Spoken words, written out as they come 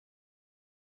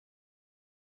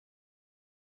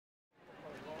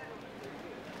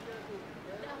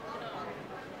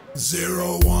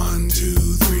0, 1, 2,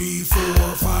 3,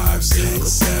 4, 5, 6,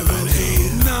 7,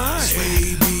 8, 9.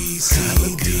 A, B,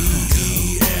 C, D,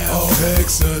 E, F. Oh,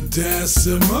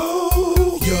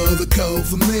 hexadecimal. You're the code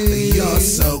for me. You're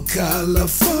so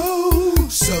colorful,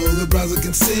 so the browser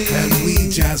can see. And we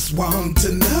just want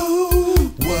to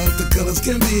know what the colors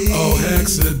can be. Oh,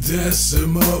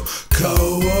 hexadecimal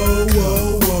code.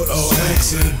 Oh,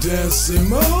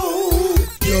 hexadecimal.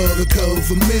 You're the code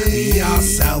for me. You're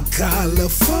so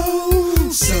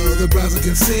colorful, so the browser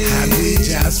can see. And we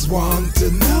just want to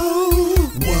know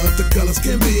what the colors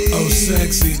can be. Oh,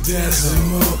 sexy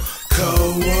decimal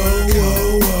code.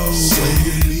 So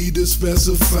you need to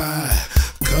specify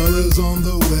colors on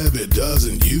the web. It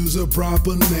doesn't use a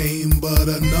proper name, but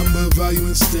a number value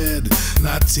instead.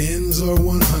 Not tens or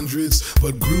 100s,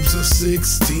 but groups of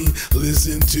 16.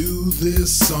 Listen to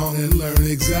this song and learn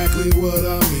exactly what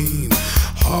I mean.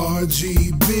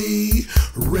 RGB,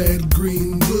 red,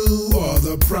 green, blue are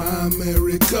the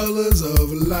primary colors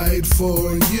of light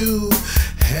for you.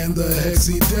 And the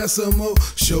hexadecimal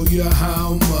show you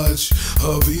how much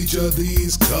of each of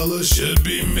these colors should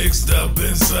be mixed up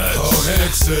in such. Oh,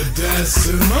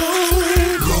 hexadecimal,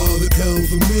 you're the code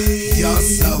for me. You're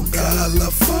so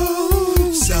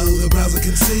colorful, so the browser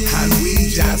can see. And we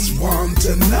just want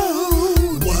to know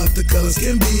what the colors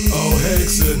can be. Oh,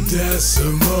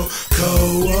 hexadecimal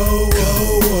code.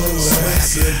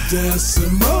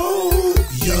 Hexadecimal,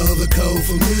 you're the code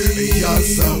for me. You're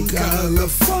so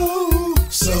colorful,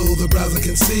 so the browser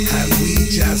can see. And we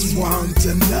just want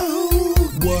to know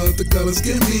what the colors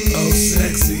can be. Oh,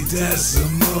 sexy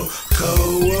decimal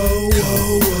code.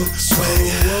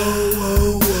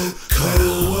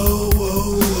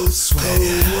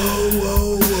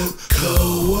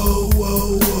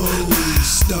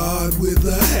 Start with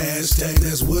the hashtag,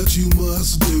 that's what you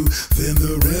must do. Then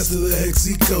the rest of the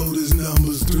hexi code is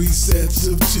numbers, 3 sets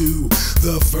of 2.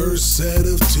 The first set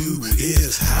of 2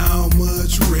 is how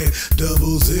much red.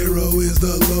 00 is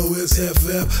the lowest,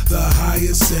 FF the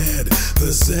highest set.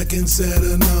 The second set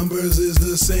of numbers is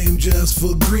the same just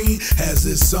for green. As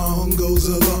this song goes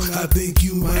along, I think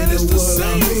you might know what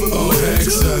I mean. Oh,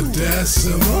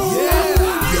 hexadecimal,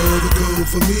 you're the code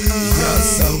for me. You're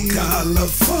so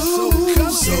colorful,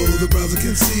 so the browser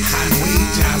can see. And we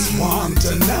just want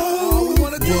to know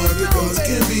what the colors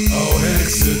can be. Oh,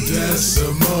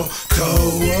 hexadecimal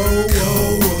code.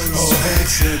 Oh,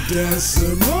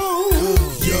 hexadecimal,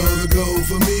 you're the code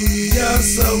for me. You're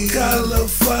so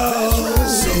colorful,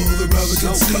 so the browser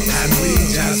can see. And we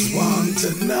just want to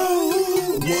know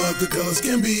what the colors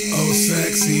can be. Oh,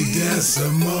 sexy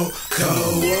decimal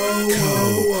code.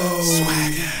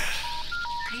 Swagger.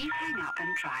 Please hang up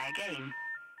and try again.